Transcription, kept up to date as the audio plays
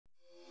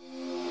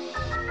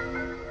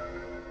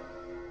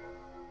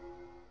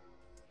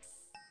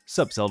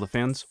Sup Zelda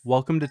fans,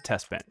 welcome to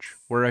Test Bench,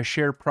 where I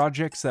share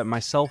projects that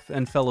myself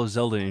and fellow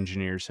Zelda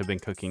engineers have been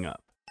cooking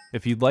up.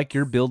 If you'd like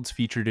your builds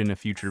featured in a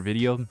future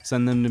video,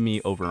 send them to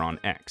me over on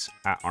X,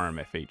 at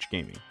RMFH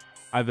Gaming.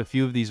 I have a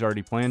few of these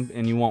already planned,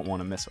 and you won't want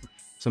to miss them.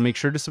 So make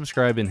sure to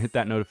subscribe and hit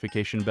that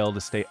notification bell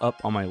to stay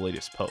up on my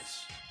latest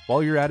posts.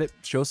 While you're at it,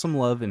 show some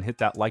love and hit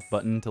that like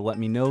button to let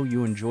me know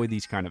you enjoy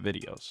these kind of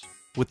videos.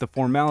 With the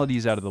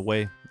formalities out of the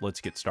way,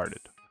 let's get started.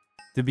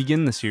 To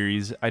begin the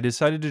series, I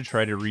decided to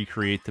try to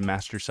recreate the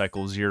Master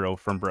Cycle 0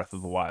 from Breath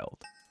of the Wild.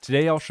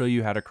 Today I'll show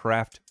you how to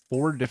craft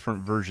 4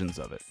 different versions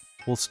of it.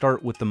 We'll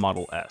start with the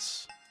Model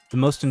S. The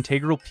most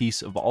integral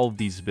piece of all of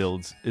these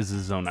builds is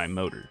the Zonai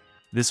motor.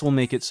 This will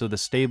make it so the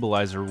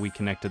stabilizer we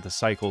connect to the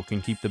cycle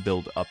can keep the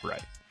build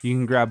upright. You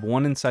can grab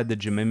one inside the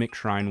Gemimic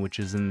Shrine, which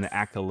is in the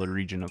Akala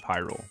region of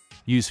Hyrule.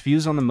 Use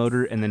fuse on the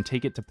motor and then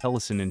take it to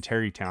Pelison in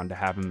Terrytown to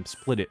have him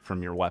split it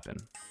from your weapon.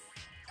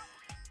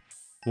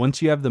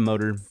 Once you have the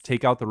motor,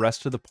 take out the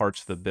rest of the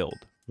parts of the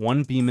build.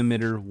 1 beam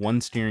emitter,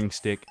 1 steering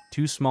stick,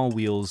 2 small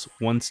wheels,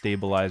 1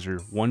 stabilizer,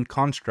 1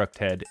 construct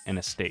head, and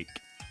a stake.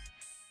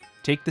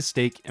 Take the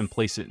stake and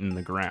place it in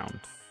the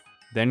ground.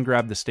 Then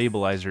grab the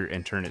stabilizer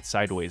and turn it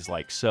sideways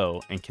like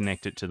so and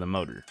connect it to the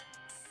motor.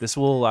 This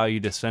will allow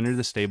you to center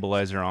the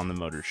stabilizer on the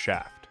motor's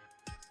shaft.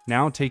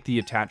 Now take the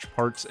attached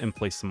parts and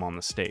place them on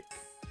the stake.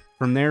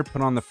 From there,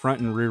 put on the front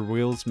and rear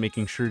wheels,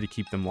 making sure to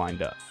keep them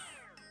lined up.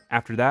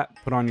 After that,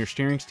 put on your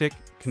steering stick,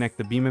 connect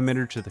the beam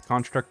emitter to the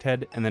construct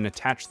head, and then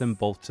attach them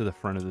both to the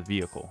front of the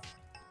vehicle.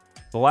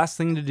 The last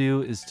thing to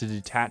do is to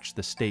detach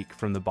the stake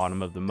from the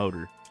bottom of the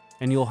motor,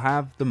 and you'll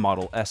have the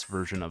Model S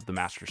version of the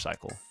Master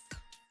Cycle.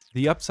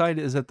 The upside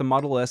is that the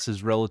Model S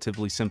is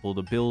relatively simple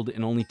to build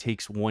and only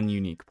takes one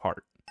unique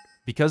part.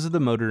 Because of the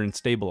motor and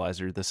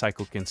stabilizer, the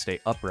cycle can stay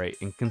upright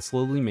and can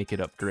slowly make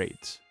it up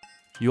grades.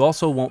 You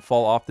also won't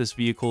fall off this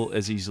vehicle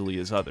as easily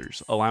as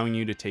others, allowing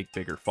you to take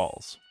bigger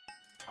falls.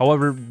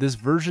 However, this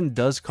version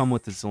does come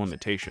with its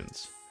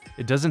limitations.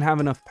 It doesn't have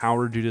enough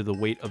power due to the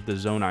weight of the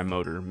Zonai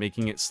motor,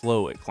 making it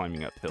slow at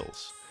climbing up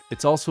hills.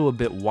 It's also a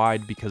bit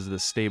wide because of the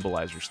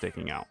stabilizer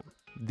sticking out.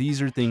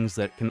 These are things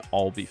that can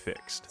all be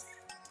fixed.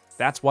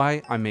 That's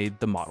why I made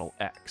the Model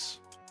X.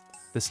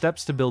 The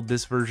steps to build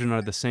this version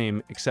are the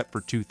same except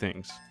for 2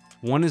 things.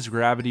 One is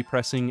gravity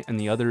pressing and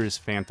the other is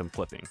phantom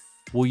clipping.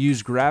 We'll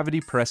use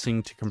gravity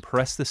pressing to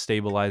compress the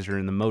stabilizer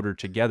and the motor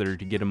together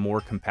to get a more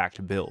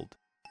compact build.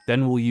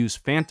 Then we'll use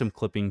phantom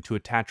clipping to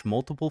attach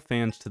multiple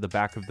fans to the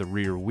back of the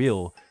rear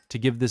wheel to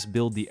give this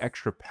build the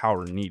extra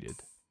power needed.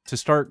 To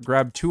start,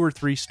 grab 2 or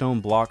 3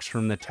 stone blocks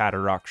from the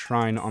Tatarok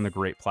Shrine on the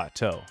Great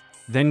Plateau.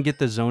 Then get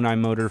the Zonai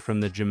motor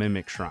from the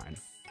Gemimic Shrine.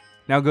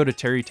 Now go to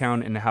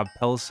Terrytown and have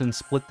Pelison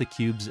split the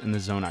cubes in the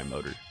Zonai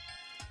motor.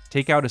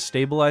 Take out a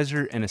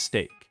stabilizer and a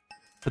stake.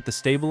 Put the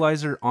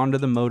stabilizer onto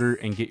the motor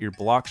and get your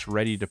blocks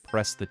ready to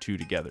press the 2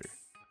 together.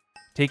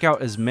 Take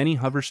out as many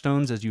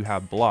hoverstones as you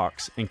have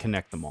blocks and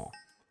connect them all.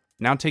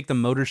 Now take the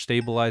motor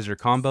stabilizer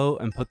combo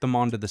and put them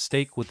onto the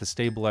stake with the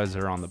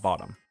stabilizer on the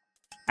bottom.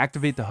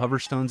 Activate the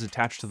hoverstones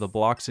attached to the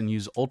blocks and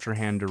use Ultra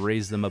Hand to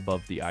raise them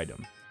above the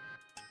item.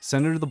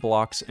 Center the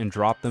blocks and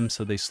drop them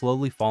so they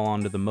slowly fall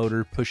onto the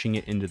motor, pushing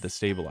it into the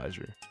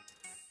stabilizer.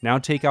 Now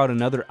take out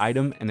another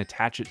item and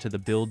attach it to the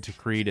build to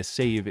create a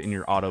save in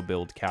your auto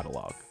build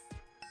catalog.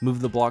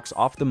 Move the blocks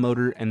off the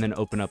motor and then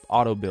open up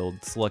auto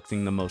build,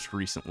 selecting the most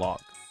recent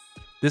log.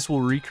 This will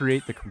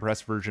recreate the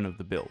compressed version of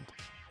the build.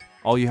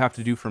 All you have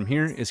to do from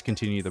here is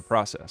continue the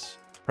process,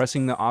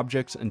 pressing the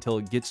objects until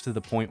it gets to the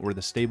point where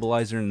the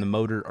stabilizer and the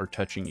motor are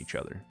touching each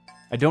other.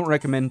 I don't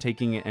recommend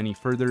taking it any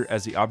further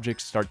as the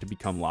objects start to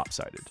become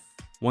lopsided.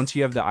 Once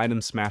you have the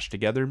items smashed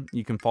together,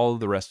 you can follow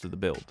the rest of the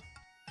build.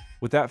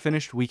 With that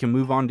finished, we can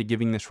move on to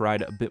giving this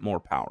ride a bit more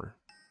power.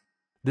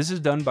 This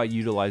is done by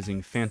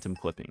utilizing phantom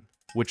clipping,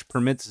 which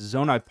permits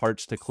Zonai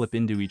parts to clip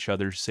into each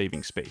other,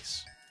 saving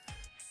space.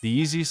 The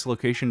easiest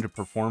location to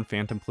perform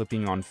phantom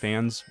clipping on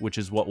fans, which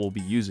is what we'll be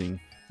using,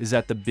 is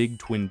at the Big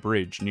Twin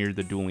Bridge near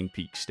the Dueling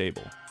Peak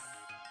stable.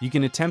 You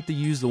can attempt to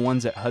use the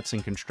ones at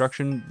Hudson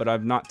Construction, but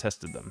I've not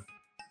tested them.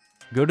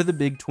 Go to the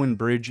Big Twin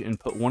Bridge and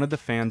put one of the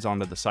fans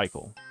onto the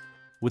cycle.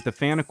 With the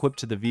fan equipped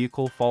to the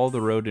vehicle, follow the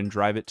road and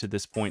drive it to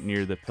this point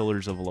near the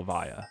Pillars of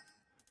Levaya.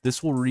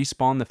 This will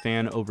respawn the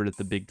fan over at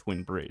the Big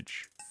Twin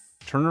Bridge.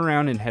 Turn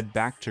around and head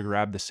back to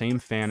grab the same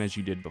fan as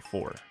you did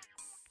before.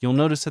 You'll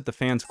notice that the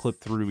fans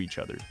clip through each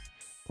other.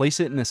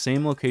 Place it in the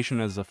same location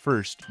as the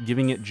first,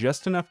 giving it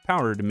just enough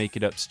power to make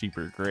it up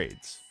steeper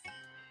grades.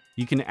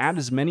 You can add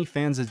as many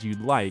fans as you'd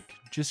like,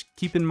 just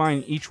keep in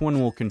mind each one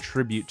will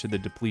contribute to the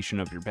depletion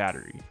of your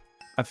battery.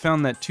 I've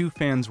found that 2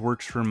 fans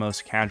works for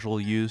most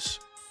casual use,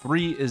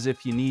 3 is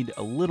if you need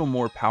a little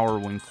more power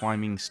when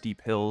climbing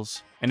steep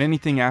hills, and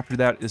anything after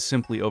that is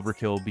simply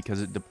overkill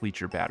because it depletes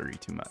your battery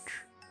too much.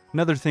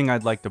 Another thing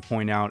I'd like to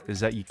point out is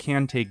that you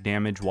can take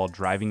damage while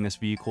driving this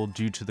vehicle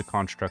due to the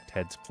construct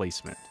head's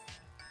placement.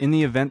 In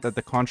the event that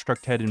the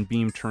construct head and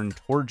beam turn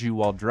towards you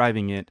while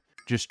driving it,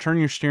 just turn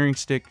your steering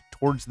stick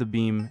towards the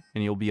beam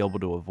and you'll be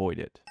able to avoid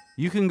it.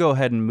 You can go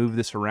ahead and move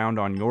this around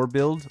on your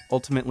build.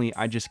 Ultimately,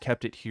 I just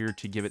kept it here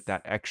to give it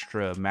that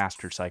extra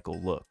Master Cycle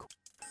look.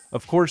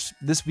 Of course,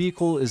 this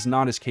vehicle is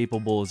not as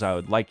capable as I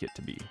would like it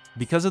to be.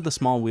 Because of the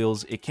small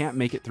wheels, it can't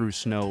make it through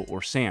snow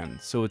or sand,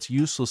 so it's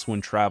useless when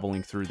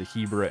traveling through the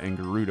Hebra and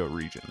Gerudo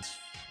regions.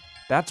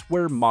 That's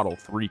where Model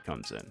 3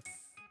 comes in.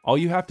 All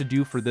you have to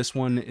do for this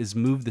one is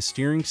move the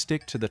steering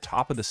stick to the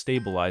top of the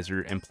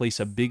stabilizer and place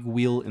a big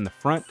wheel in the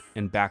front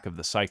and back of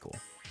the cycle.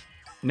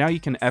 Now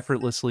you can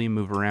effortlessly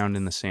move around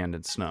in the sand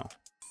and snow.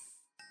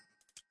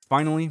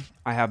 Finally,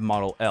 I have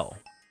Model L,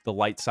 the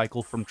light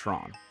cycle from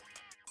Tron.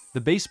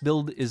 The base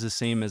build is the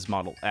same as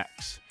Model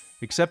X,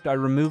 except I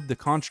removed the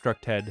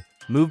construct head,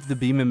 moved the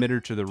beam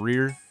emitter to the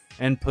rear,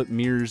 and put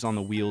mirrors on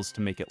the wheels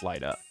to make it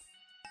light up.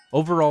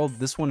 Overall,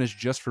 this one is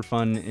just for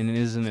fun and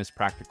isn't as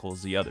practical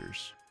as the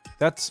others.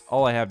 That's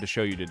all I have to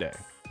show you today.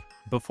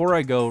 Before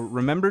I go,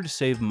 remember to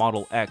save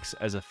Model X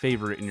as a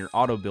favorite in your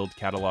auto build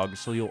catalog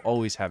so you'll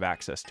always have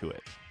access to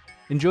it.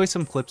 Enjoy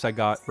some clips I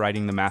got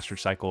riding the Master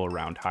Cycle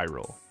around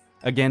Hyrule.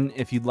 Again,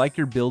 if you'd like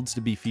your builds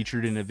to be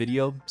featured in a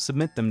video,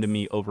 submit them to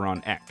me over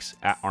on X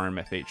at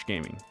RMFH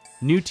Gaming.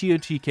 New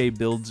TotK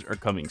builds are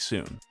coming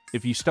soon.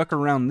 If you stuck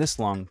around this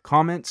long,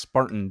 comment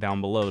Spartan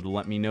down below to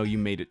let me know you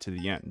made it to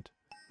the end.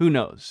 Who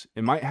knows,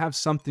 it might have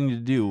something to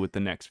do with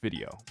the next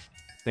video.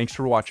 Thanks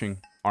for watching,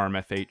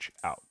 RMFH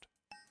out.